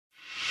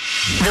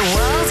The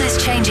world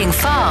is changing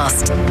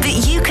fast,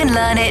 but you can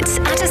learn it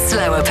at a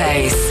slower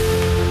pace.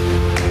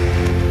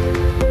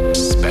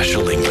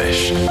 Special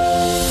English.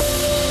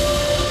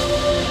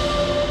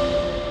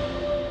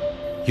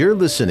 You're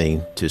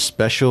listening to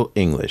Special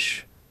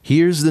English.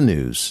 Here's the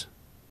news.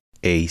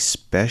 A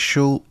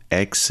special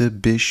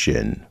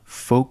exhibition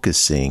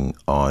focusing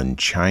on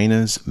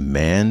China's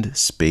manned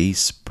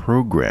space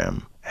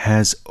program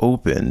has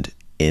opened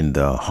in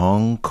the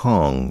Hong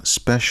Kong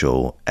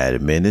Special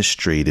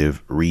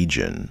Administrative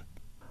Region.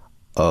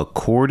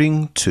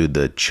 According to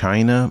the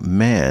China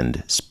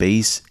Manned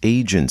Space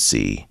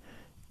Agency,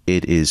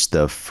 it is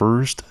the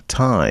first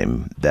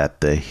time that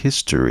the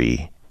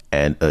history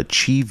and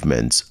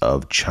achievements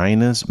of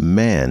China's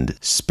manned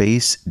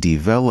space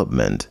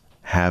development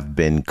have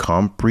been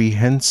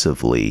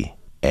comprehensively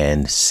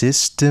and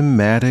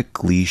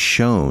systematically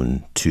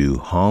shown to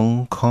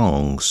Hong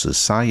Kong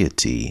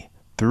society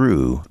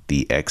through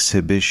the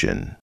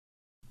exhibition.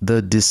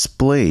 The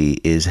display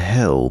is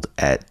held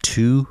at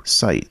two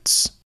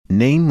sites,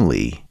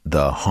 namely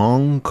the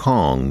Hong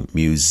Kong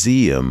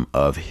Museum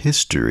of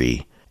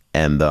History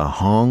and the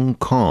Hong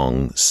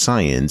Kong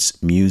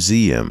Science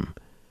Museum,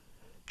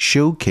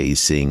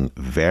 showcasing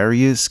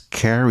various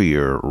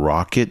carrier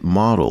rocket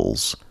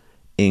models,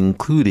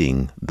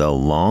 including the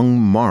Long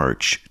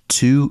March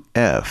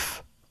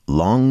 2F,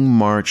 Long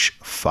March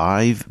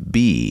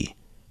 5B,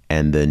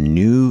 and the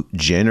New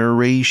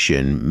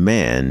Generation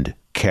Manned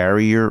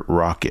Carrier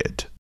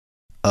Rocket.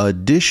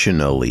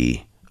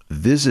 Additionally,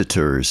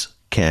 visitors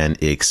can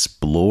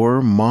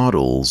explore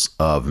models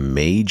of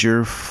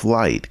major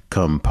flight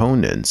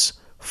components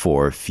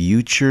for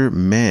future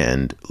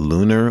manned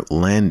lunar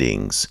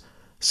landings,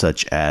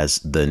 such as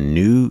the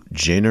New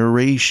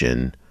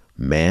Generation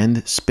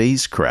Manned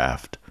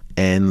Spacecraft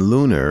and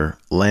Lunar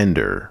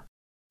Lander.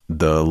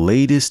 The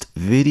latest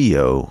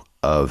video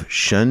of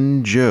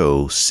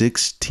Shenzhou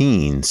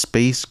 16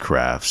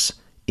 spacecraft's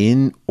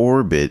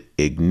in-orbit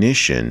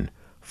ignition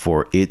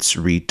for its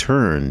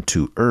return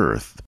to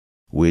Earth,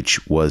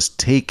 which was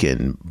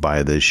taken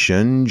by the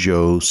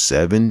Shenzhou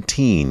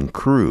 17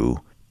 crew,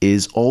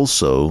 is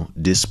also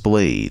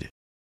displayed.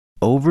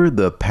 Over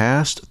the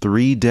past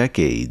 3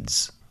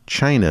 decades,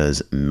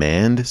 China's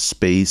manned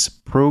space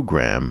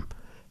program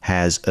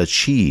has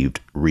achieved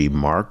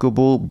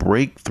remarkable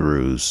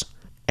breakthroughs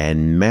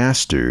and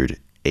mastered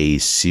a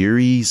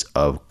series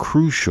of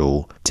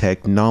crucial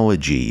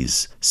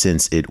technologies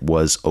since it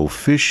was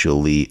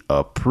officially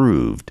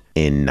approved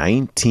in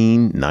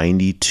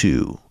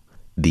 1992.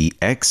 The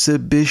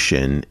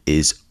exhibition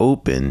is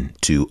open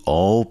to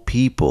all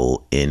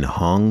people in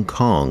Hong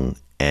Kong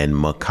and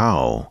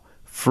Macau,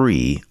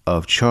 free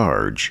of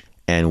charge,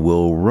 and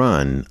will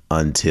run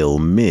until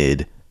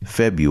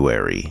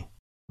mid-February.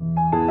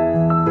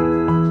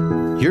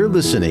 You're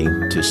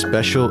listening to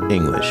Special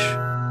English.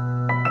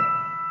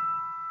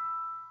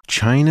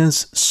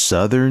 China's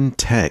southern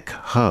tech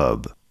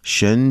hub,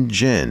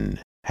 Shenzhen,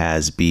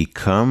 has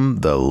become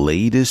the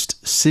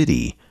latest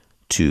city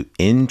to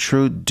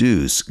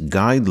introduce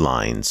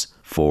guidelines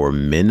for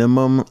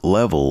minimum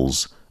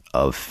levels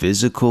of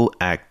physical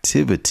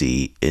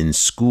activity in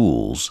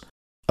schools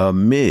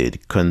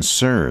amid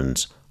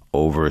concerns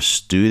over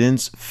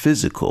students'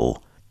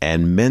 physical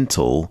and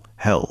mental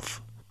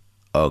health.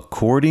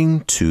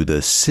 According to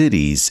the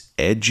city's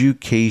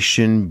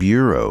Education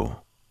Bureau,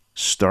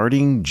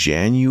 starting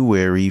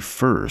January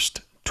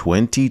 1st,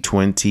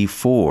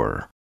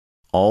 2024,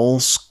 all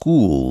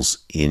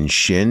schools in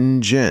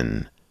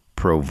Shenzhen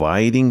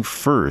providing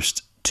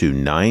 1st to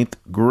 9th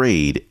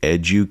grade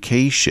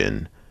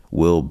education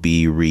will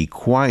be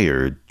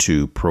required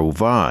to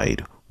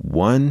provide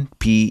 1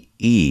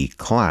 PE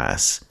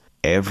class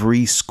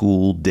every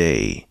school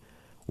day,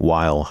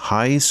 while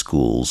high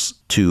schools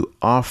to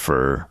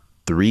offer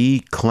 3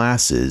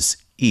 classes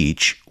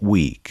each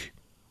week.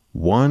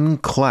 One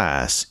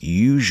class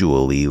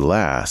usually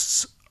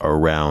lasts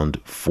around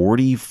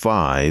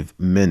 45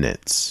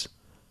 minutes.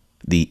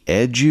 The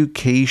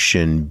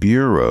Education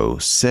Bureau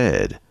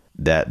said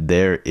that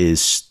there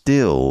is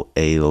still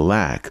a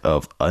lack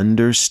of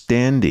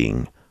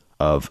understanding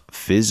of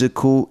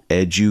physical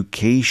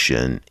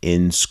education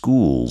in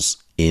schools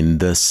in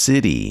the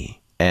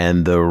city,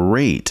 and the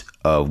rate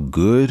of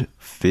good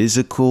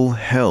physical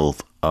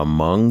health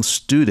among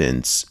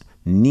students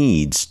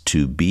needs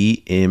to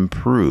be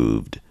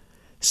improved,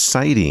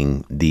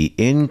 citing the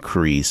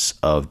increase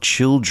of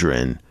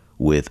children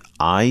with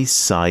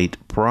eyesight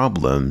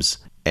problems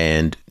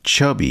and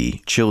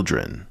chubby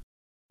children.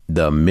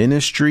 The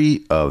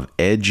Ministry of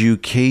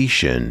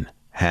Education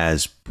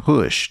has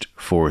pushed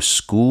for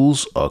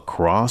schools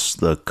across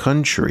the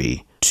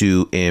country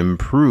to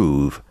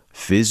improve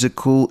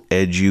physical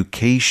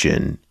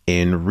education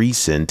in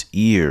recent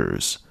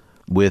years,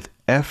 with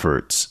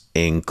efforts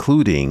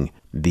including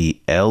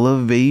the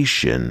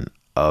elevation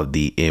of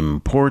the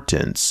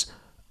importance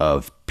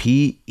of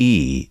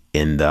PE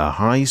in the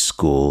high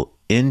school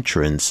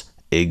entrance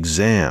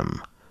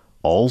exam,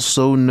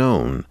 also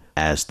known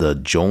as the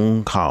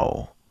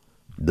Zhongkao.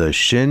 The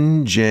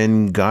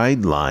Shenzhen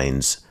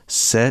guidelines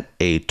set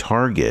a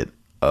target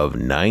of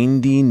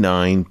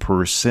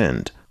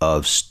 99%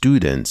 of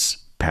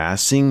students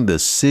passing the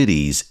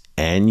city's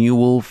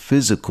annual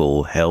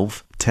physical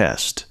health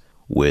test,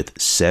 with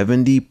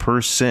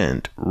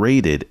 70%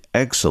 rated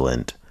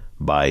excellent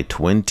by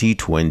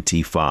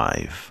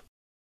 2025.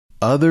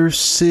 Other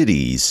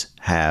cities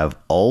have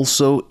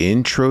also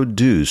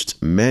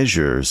introduced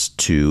measures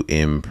to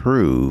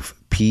improve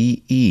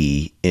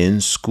PE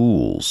in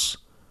schools.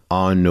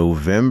 On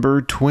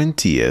November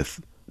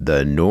 20th,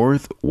 the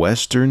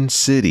northwestern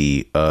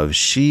city of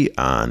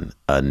Xi'an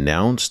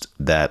announced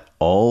that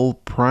all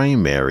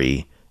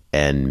primary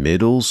and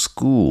middle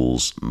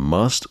schools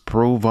must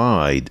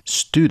provide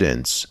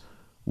students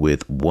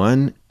with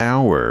 1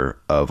 hour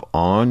of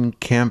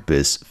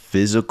on-campus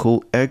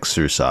physical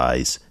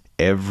exercise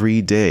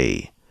every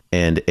day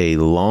and a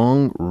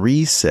long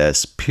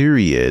recess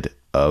period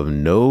of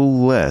no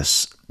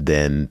less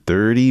than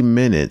 30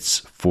 minutes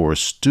for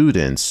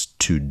students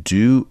to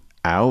do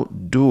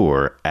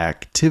outdoor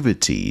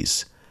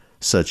activities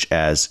such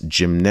as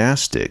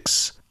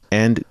gymnastics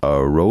and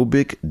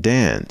aerobic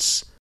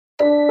dance.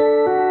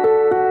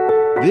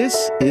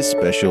 This is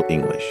Special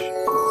English.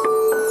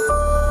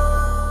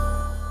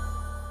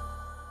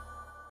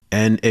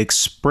 An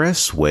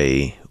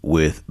expressway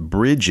with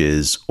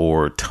bridges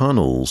or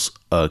tunnels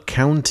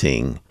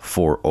accounting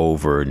for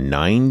over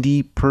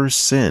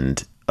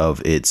 90%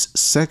 of its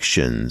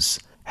sections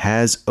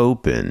has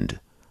opened,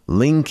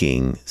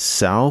 linking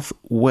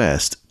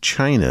southwest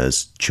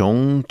China's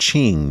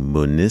Chongqing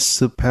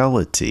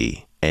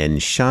municipality and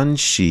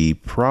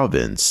Shanxi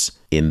province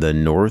in the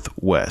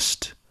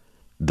northwest.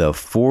 The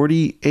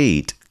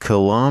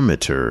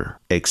 48-kilometer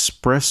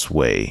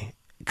expressway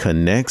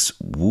connects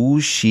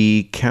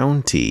Wuxi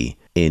County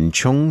in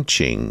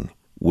Chongqing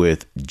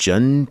with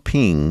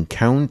Zhenping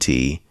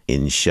County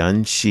in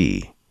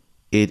Shanxi.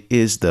 It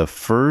is the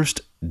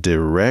first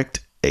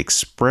direct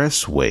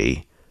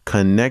expressway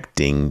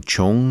connecting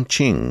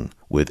Chongqing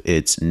with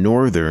its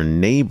northern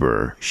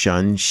neighbor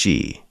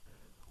Shanxi.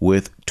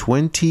 With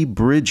 20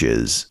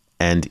 bridges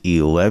and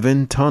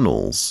 11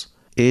 tunnels,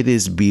 it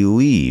is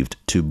believed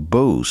to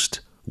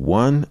boast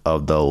one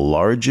of the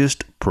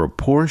largest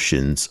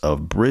proportions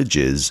of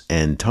bridges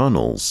and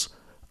tunnels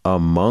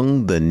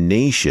among the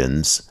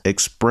nation's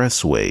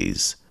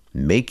expressways,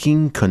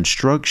 making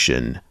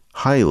construction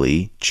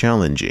highly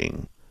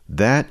challenging.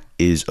 That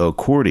is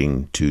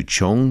according to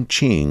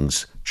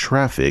Chongqing's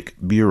Traffic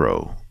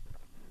Bureau.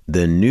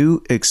 The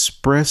new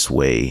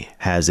expressway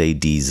has a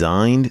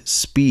designed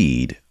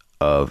speed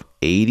of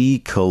 80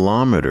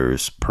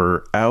 kilometers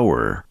per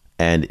hour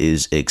and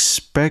is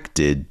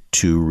expected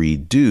to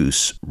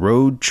reduce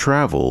road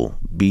travel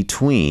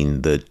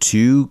between the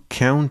two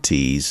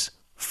counties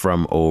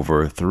from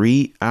over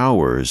 3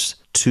 hours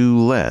to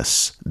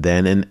less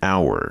than an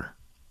hour.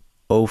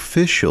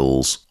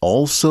 Officials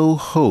also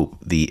hope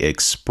the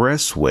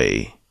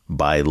expressway,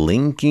 by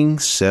linking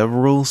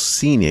several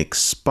scenic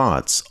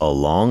spots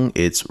along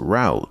its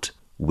route,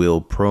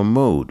 will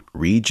promote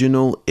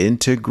regional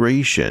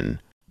integration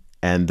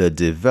and the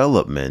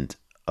development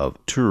of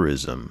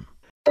tourism.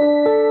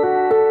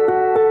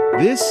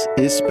 This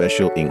is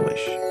Special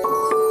English.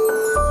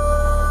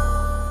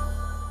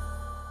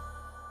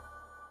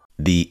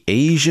 The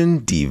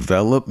Asian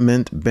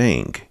Development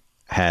Bank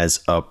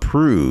has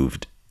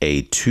approved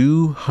a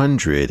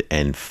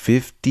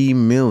 $250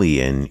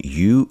 million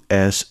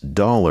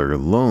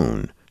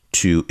loan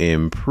to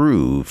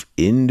improve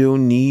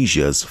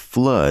Indonesia's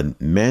flood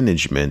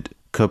management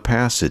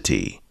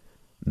capacity.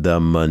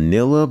 The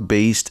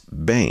Manila-based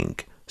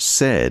bank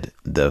said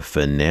the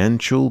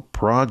financial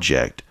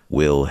project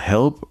will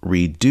help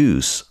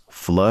reduce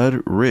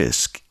flood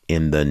risk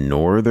in the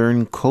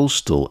northern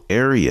coastal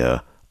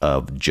area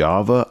of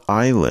Java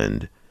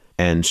Island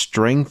and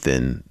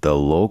strengthen the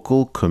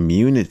local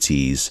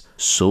community's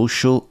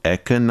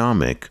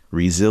social-economic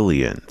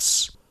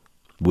resilience.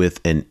 With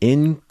an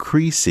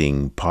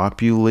increasing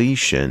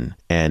population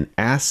and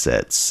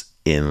assets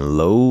in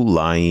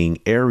low-lying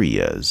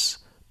areas,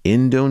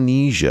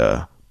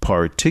 Indonesia,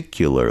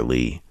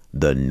 particularly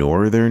the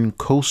northern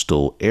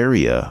coastal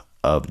area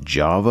of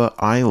Java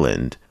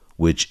Island,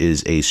 which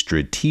is a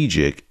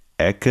strategic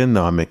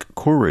economic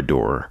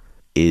corridor,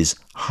 is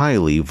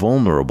highly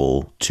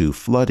vulnerable to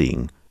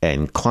flooding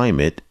and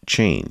climate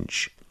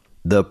change.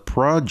 The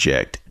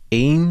project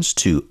aims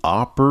to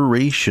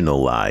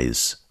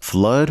operationalize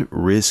flood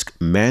risk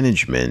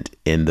management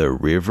in the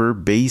river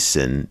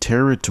basin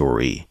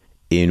territory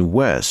in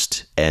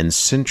West and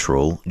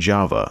Central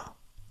Java.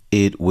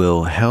 It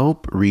will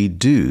help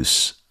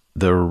reduce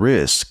the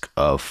risk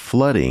of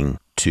flooding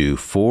to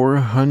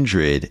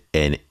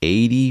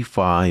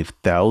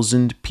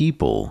 485,000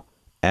 people,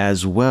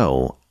 as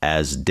well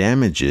as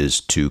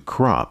damages to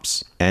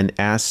crops and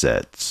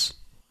assets.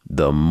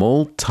 The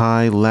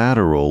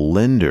multilateral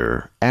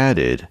lender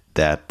added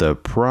that the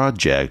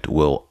project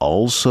will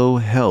also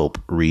help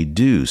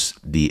reduce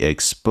the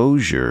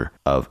exposure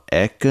of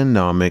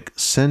economic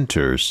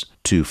centers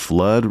to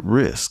flood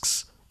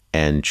risks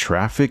and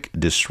traffic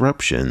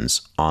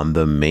disruptions on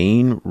the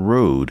main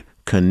road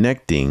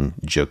connecting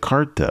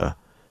Jakarta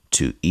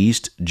to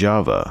East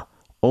Java,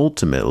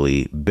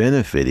 ultimately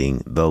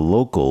benefiting the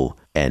local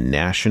and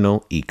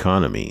national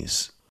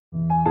economies.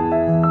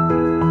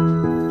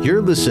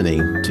 You're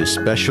listening to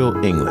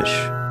Special English.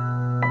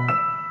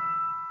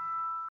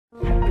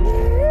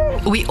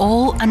 We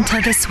all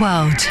enter this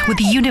world with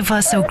the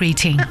universal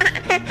greeting.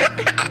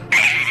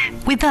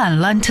 We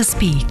then learn to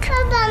speak.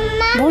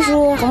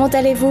 Bonjour, comment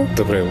allez-vous?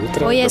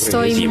 Hoy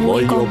estoy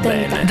muy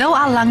contenta. Though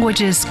our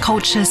languages,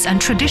 cultures, and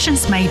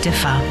traditions may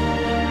differ,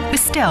 we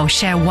still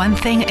share one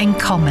thing in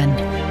common.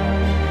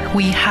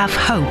 We have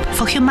hope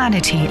for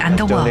humanity and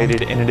the world.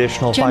 Donated an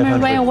additional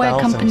German railway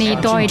company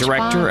Deutsche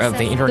Director of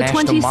the Bahn,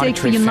 International the 26th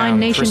Monetary United Fund,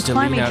 Nations Kristalina.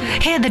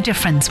 Climate Hear the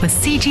difference with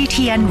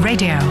CGTN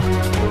Radio.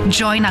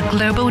 Join our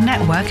global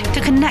network to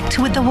connect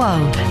with the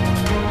world.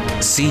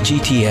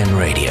 CGTN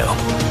Radio.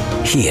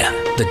 Hear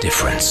the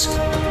difference.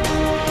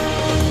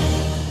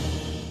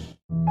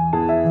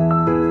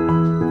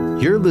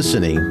 You're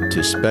listening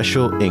to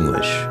Special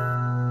English.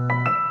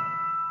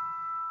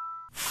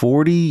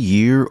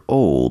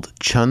 40-year-old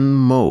Chun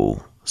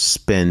Mo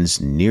spends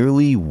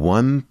nearly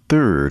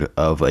 1/3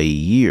 of a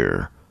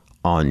year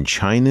on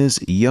China's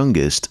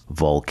youngest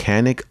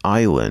volcanic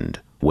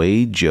island,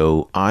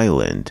 Weizhou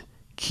Island,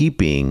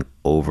 keeping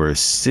over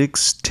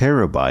 6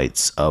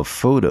 terabytes of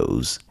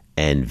photos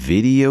and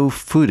video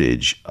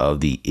footage of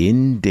the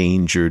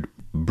endangered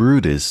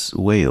Brutus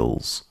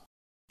whales.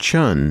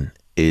 Chun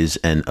is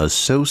an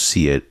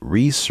associate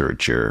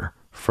researcher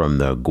from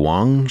the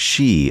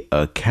Guangxi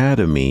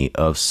Academy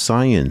of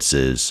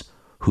Sciences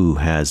who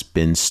has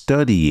been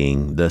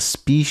studying the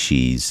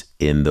species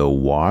in the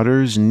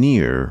waters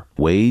near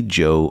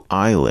Weizhou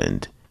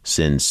Island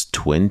since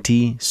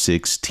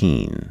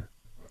 2016.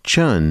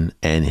 Chun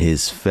and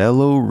his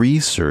fellow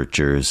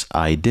researchers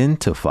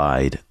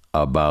identified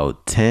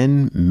about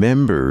 10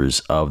 members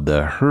of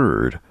the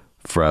herd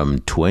from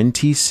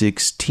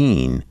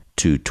 2016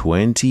 to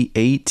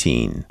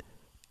 2018,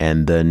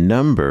 and the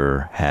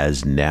number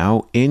has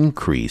now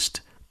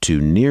increased to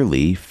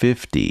nearly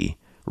 50,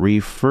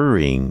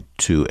 referring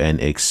to an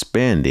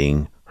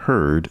expanding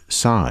herd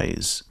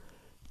size.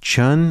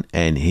 Chun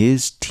and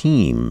his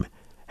team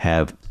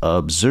have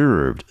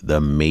observed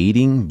the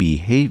mating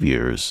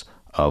behaviors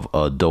of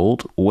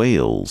adult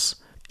whales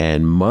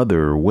and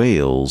mother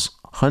whales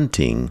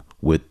hunting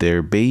with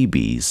their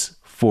babies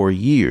for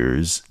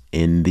years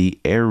in the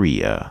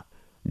area,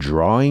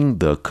 drawing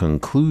the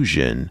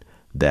conclusion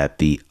that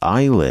the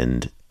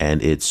island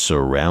and its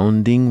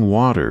surrounding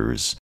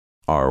waters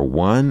are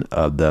one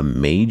of the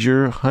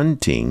major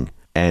hunting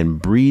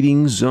and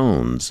breeding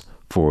zones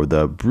for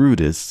the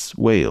Brutus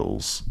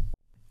whales.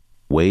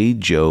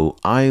 Weizhou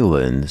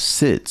Island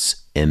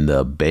sits in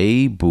the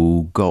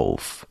Beibu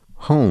Gulf,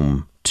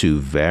 home to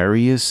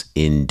various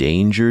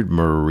endangered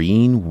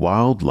marine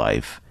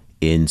wildlife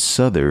in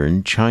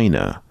southern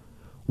China,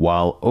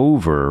 while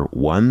over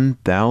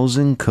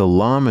 1,000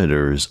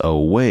 kilometers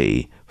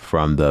away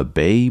from the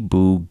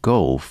Beibu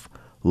Gulf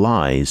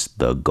lies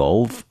the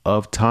Gulf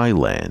of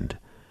Thailand,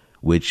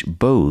 which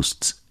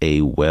boasts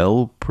a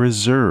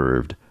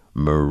well-preserved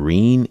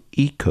marine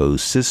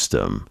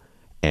ecosystem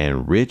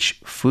and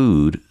rich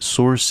food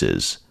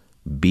sources,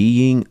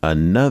 being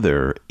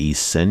another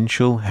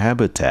essential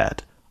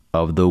habitat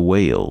of the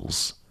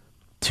whales.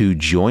 To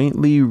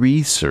jointly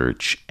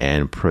research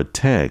and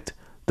protect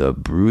the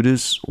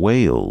Brutus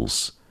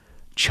whales,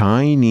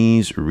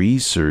 Chinese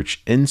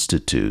research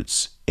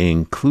institutes,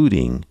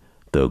 including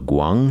the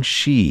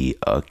Guangxi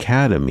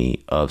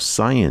Academy of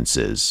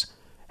Sciences,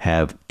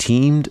 have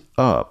teamed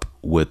up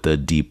with the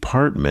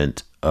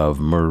Department of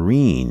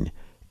Marine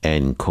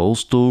and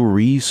Coastal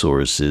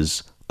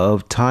Resources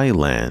of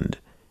Thailand,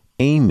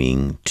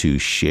 aiming to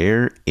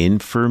share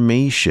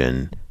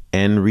information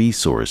and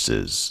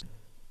resources.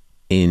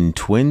 In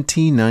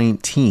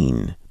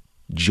 2019,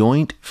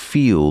 joint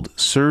field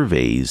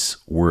surveys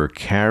were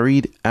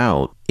carried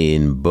out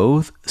in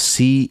both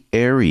sea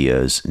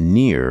areas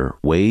near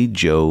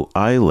Weizhou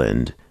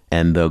Island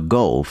and the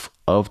Gulf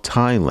of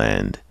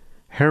Thailand,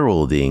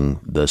 heralding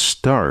the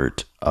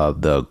start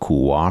of the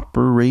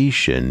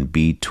cooperation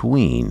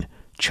between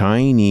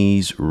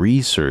Chinese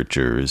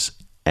researchers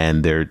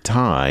and their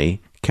Thai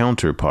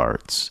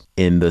counterparts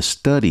in the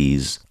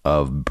studies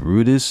of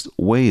Brutus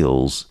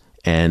whales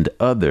and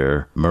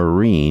other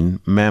marine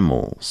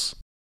mammals.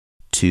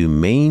 To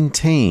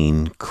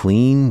maintain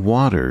clean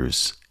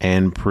waters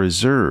and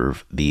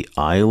preserve the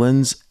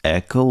island's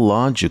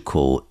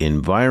ecological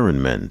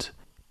environment,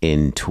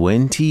 in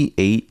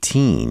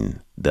 2018,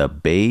 the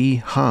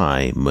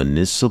Beihai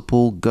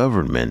Municipal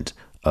Government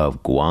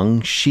of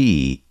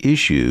Guangxi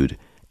issued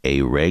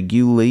a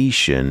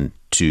regulation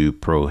to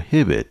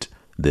prohibit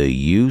the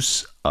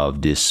use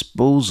of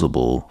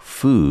disposable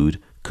food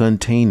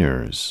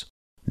containers,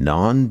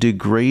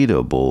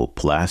 non-degradable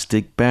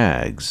plastic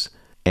bags,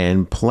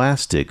 and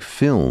plastic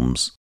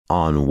films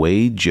on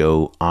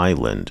Weizhou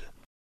Island.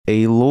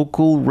 A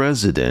local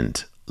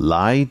resident,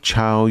 Lai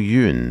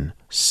Chao-yun,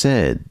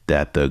 said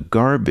that the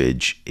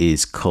garbage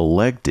is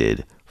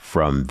collected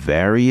from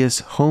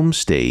various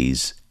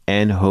homestays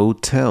and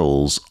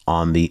hotels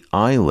on the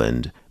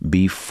island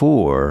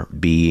before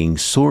being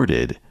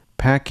sorted,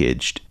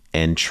 packaged,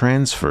 and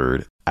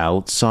transferred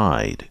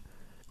outside.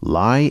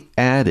 Lai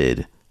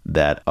added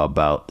that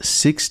about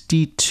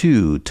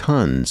 62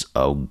 tons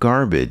of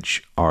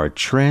garbage are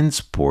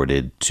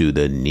transported to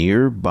the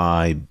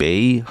nearby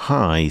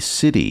Beihai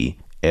city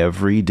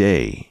every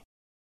day.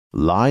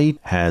 Lai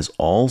has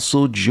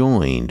also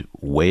joined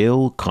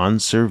whale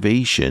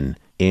conservation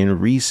in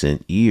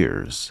recent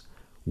years,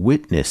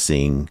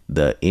 witnessing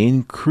the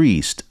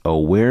increased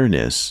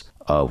awareness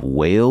of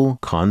whale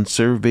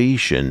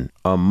conservation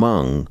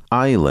among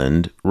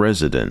island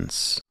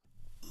residents.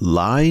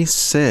 Lai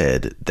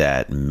said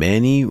that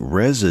many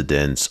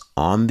residents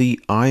on the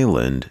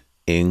island,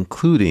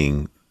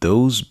 including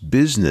those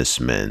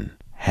businessmen,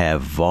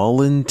 have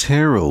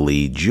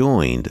voluntarily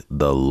joined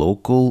the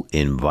local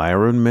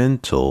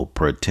environmental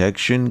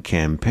protection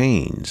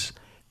campaigns,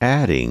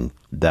 adding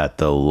that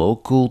the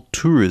local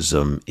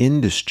tourism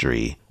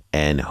industry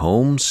and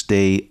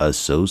homestay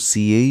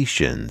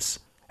associations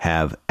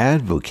have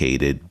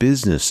advocated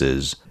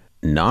businesses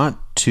not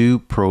to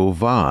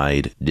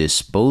provide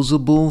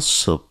disposable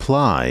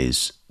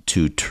supplies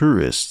to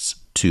tourists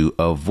to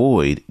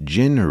avoid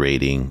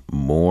generating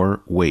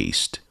more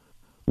waste.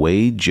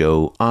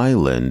 Weizhou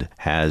Island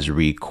has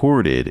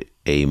recorded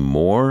a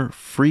more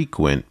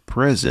frequent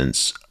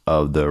presence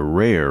of the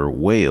rare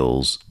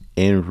whales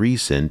in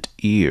recent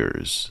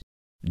years.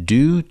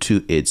 Due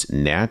to its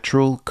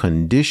natural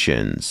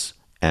conditions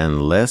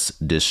and less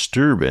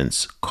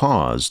disturbance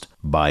caused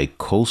by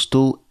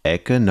coastal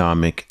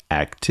economic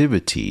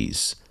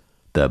activities,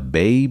 the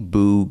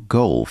Beibu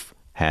Gulf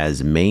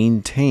has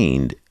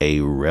maintained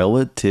a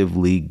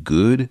relatively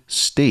good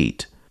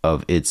state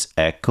of its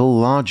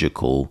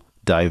ecological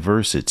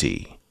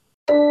diversity.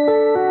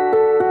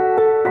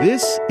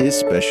 This is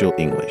Special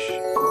English.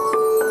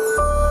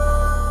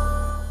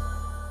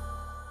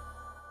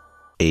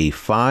 A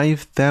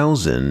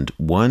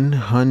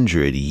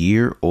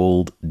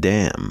 5,100-year-old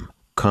dam,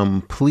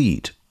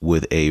 complete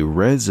with a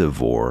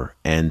reservoir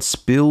and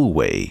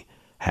spillway,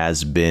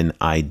 has been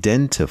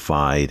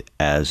identified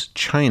as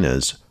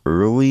China's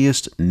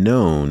earliest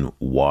known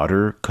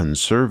water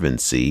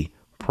conservancy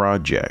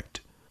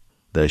project.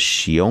 The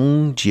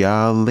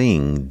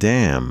Xiongjialing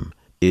Dam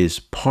is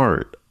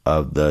part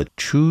of the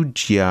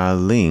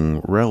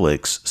Chujialing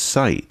Relics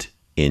site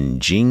in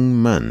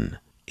Jingmen,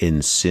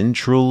 in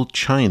central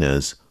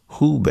China's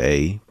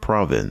Hubei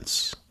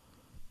province.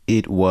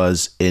 It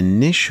was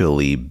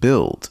initially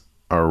built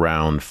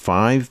around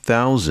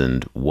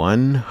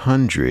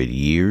 5,100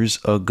 years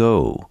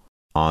ago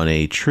on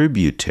a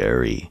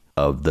tributary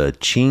of the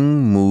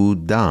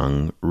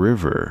Qingmudang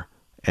River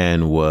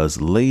and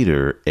was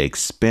later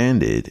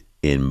expanded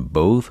in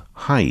both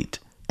height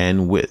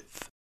and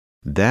width.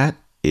 That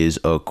is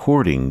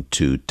according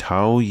to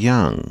Tao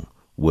Yang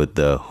with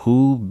the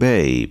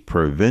Hubei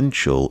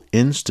Provincial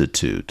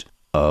Institute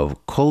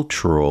of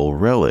Cultural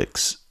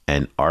Relics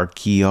and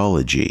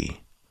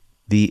Archaeology.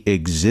 The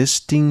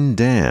existing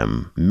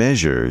dam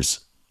measures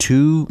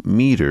 2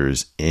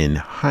 meters in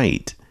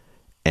height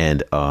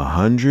and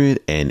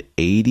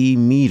 180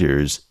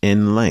 meters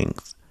in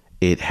length.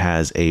 It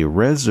has a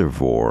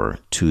reservoir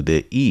to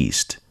the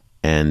east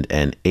and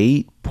an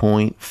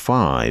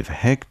 8.5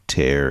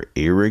 hectare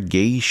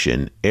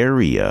irrigation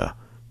area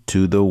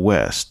to the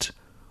west,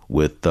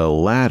 with the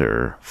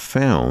latter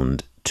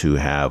found to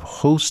have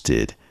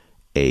hosted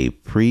a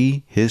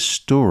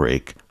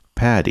prehistoric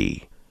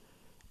paddy.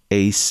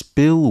 A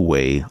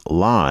spillway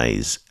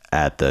lies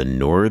at the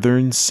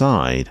northern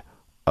side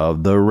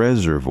of the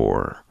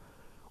reservoir,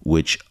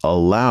 which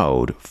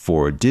allowed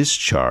for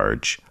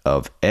discharge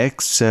of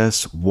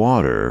excess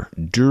water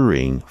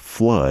during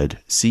flood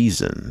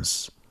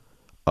seasons.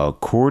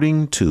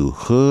 According to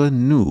He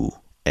Nu,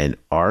 an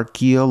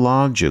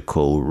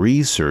archaeological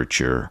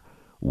researcher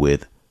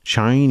with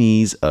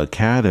Chinese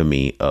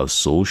Academy of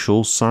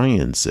Social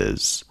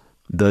Sciences,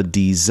 the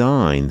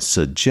design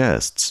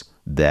suggests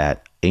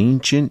that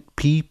ancient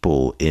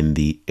people in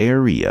the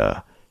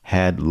area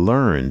had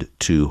learned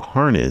to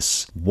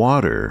harness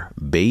water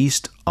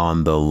based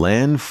on the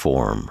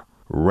landform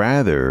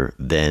rather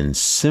than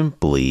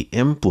simply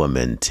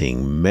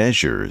implementing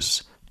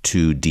measures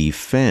to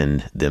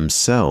defend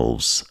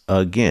themselves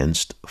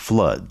against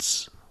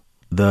floods.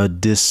 The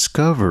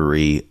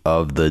discovery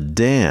of the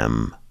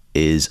dam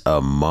is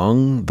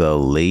among the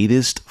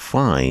latest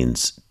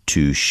finds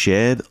to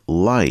shed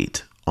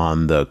light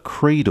on the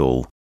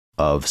cradle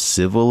of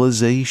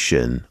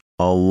civilization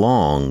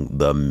along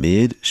the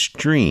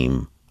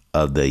midstream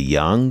of the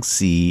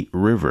Yangtze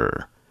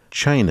River,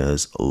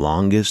 China's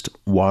longest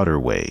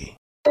waterway.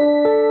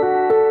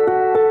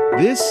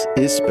 This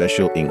is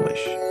Special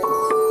English.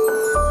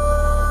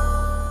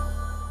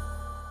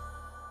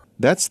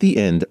 That's the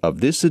end of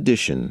this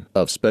edition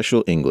of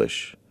Special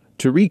English.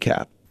 To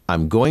recap,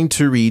 I'm going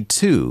to read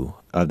 2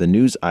 of the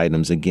news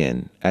items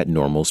again at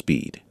normal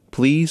speed.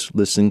 Please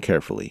listen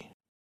carefully.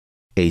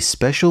 A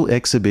special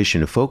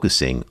exhibition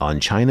focusing on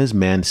China's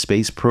manned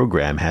space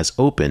program has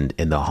opened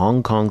in the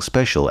Hong Kong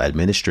Special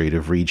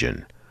Administrative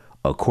Region.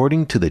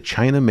 According to the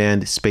China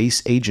Manned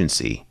Space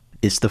Agency,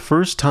 it's the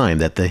first time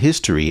that the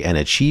history and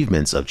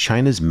achievements of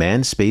China's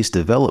manned space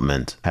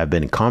development have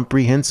been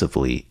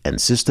comprehensively and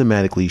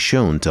systematically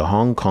shown to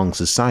Hong Kong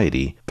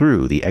society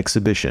through the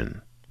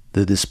exhibition.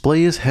 The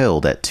display is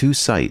held at two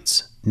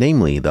sites,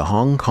 namely the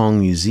Hong Kong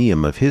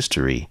Museum of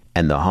History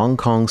and the Hong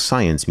Kong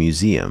Science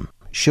Museum,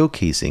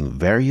 showcasing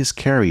various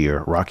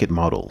carrier rocket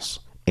models,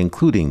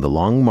 including the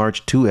Long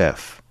March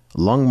 2F,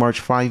 Long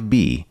March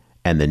 5B,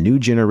 and the new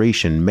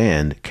generation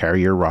manned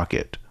carrier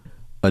rocket.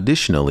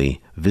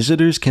 Additionally,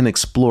 visitors can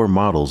explore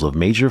models of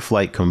major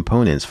flight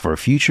components for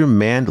future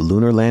manned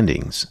lunar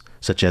landings,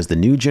 such as the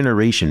new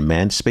generation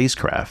manned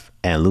spacecraft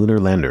and lunar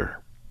lander.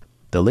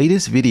 The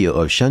latest video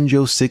of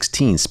Shenzhou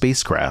 16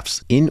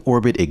 spacecraft's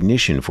in-orbit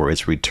ignition for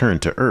its return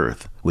to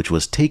Earth, which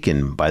was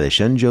taken by the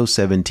Shenzhou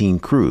 17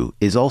 crew,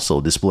 is also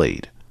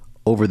displayed.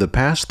 Over the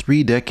past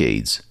 3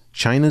 decades,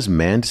 China's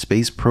manned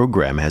space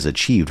program has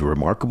achieved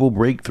remarkable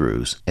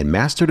breakthroughs and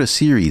mastered a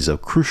series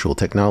of crucial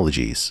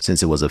technologies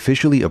since it was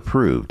officially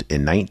approved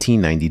in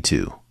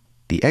 1992.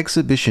 The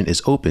exhibition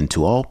is open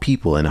to all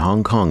people in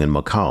Hong Kong and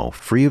Macau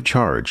free of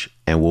charge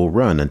and will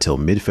run until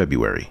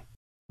mid-February.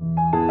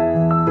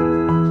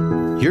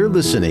 You're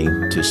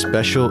listening to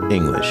Special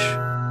English.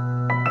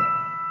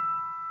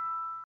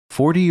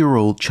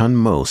 40-year-old Chun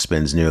Mo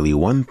spends nearly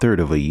 1/3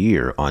 of a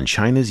year on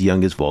China's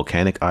youngest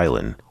volcanic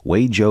island,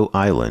 Weizhou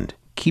Island,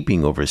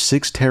 keeping over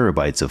 6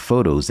 terabytes of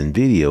photos and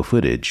video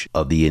footage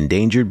of the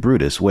endangered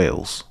Brutus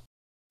whales.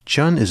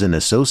 Chun is an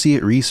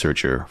associate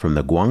researcher from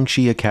the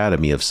Guangxi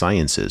Academy of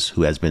Sciences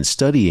who has been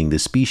studying the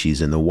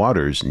species in the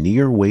waters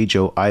near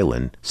Weizhou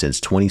Island since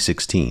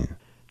 2016.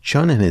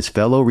 Chun and his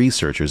fellow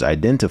researchers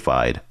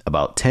identified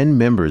about 10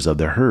 members of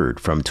the herd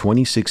from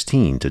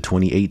 2016 to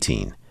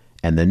 2018,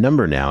 and the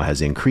number now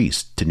has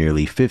increased to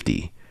nearly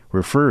 50,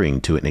 referring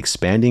to an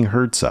expanding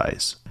herd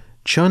size.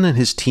 Chun and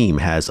his team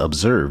has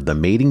observed the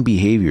mating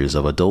behaviors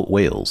of adult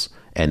whales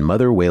and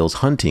mother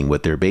whales hunting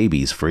with their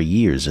babies for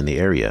years in the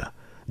area,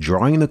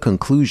 drawing the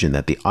conclusion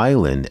that the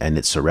island and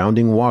its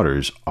surrounding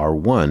waters are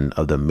one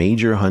of the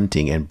major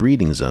hunting and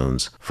breeding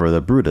zones for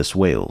the Brutus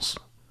whales.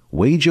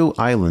 Weizhou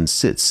Island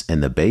sits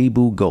in the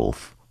Beibu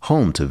Gulf,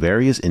 home to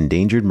various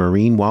endangered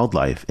marine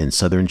wildlife in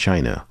southern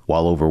China,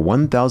 while over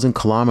 1,000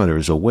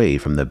 kilometers away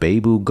from the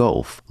Beibu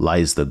Gulf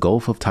lies the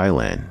Gulf of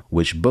Thailand,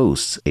 which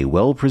boasts a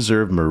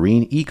well-preserved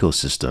marine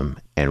ecosystem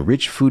and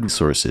rich food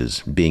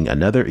sources, being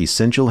another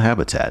essential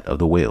habitat of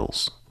the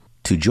whales.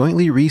 To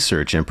jointly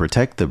research and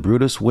protect the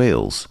Brutus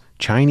whales,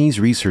 Chinese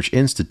research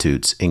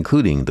institutes,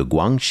 including the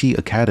Guangxi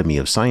Academy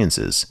of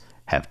Sciences,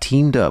 have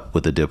teamed up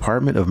with the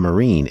Department of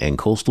Marine and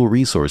Coastal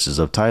Resources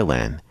of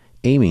Thailand,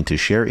 aiming to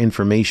share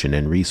information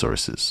and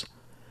resources.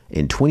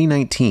 In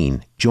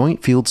 2019,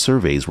 joint field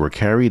surveys were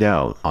carried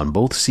out on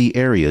both sea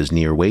areas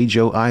near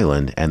Weizhou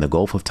Island and the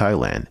Gulf of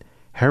Thailand,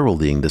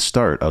 heralding the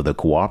start of the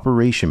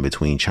cooperation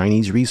between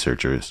Chinese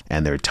researchers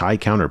and their Thai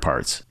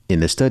counterparts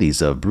in the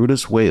studies of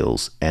Brutus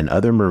whales and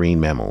other marine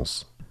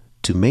mammals.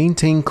 To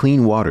maintain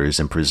clean waters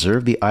and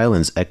preserve the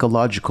island's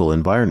ecological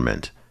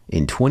environment,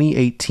 in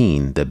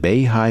 2018, the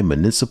Beihai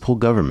Municipal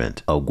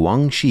Government of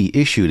Guangxi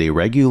issued a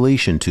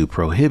regulation to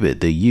prohibit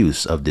the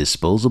use of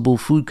disposable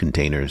food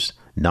containers,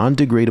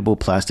 non-degradable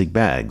plastic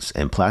bags,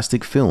 and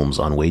plastic films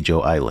on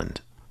Weizhou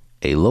Island.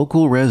 A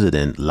local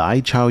resident, Lai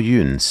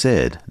Chaoyun,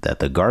 said that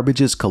the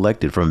garbage is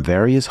collected from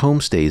various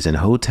homestays and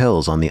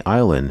hotels on the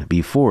island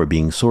before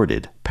being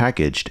sorted,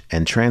 packaged,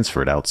 and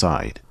transferred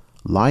outside.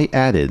 Lai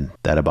added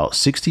that about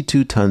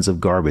 62 tons of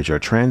garbage are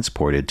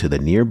transported to the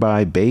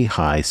nearby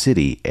Beihai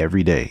city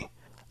every day.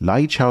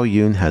 Lai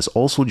Chaoyun has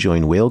also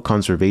joined whale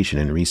conservation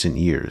in recent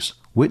years,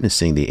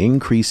 witnessing the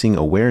increasing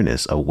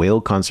awareness of whale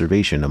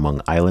conservation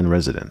among island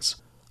residents.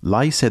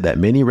 Lai said that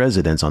many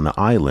residents on the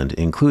island,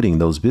 including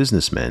those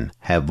businessmen,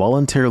 have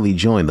voluntarily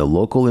joined the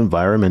local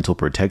environmental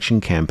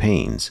protection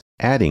campaigns,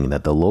 adding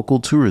that the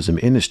local tourism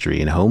industry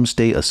and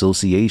homestay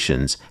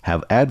associations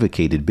have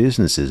advocated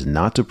businesses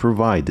not to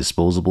provide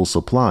disposable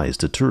supplies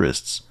to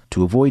tourists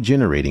to avoid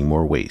generating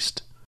more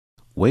waste.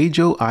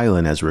 Weizhou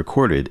Island has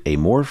recorded a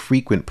more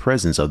frequent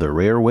presence of the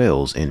rare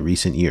whales in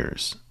recent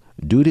years.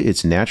 Due to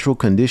its natural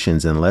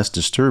conditions and less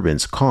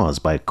disturbance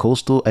caused by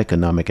coastal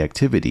economic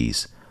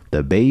activities,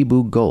 the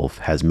Beibu Gulf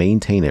has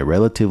maintained a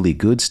relatively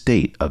good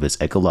state of its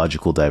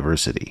ecological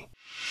diversity.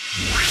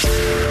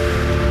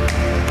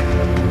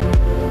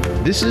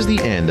 This is the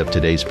end of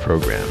today's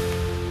program.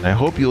 I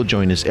hope you'll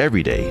join us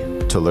every day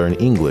to learn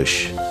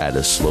English at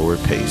a slower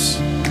pace.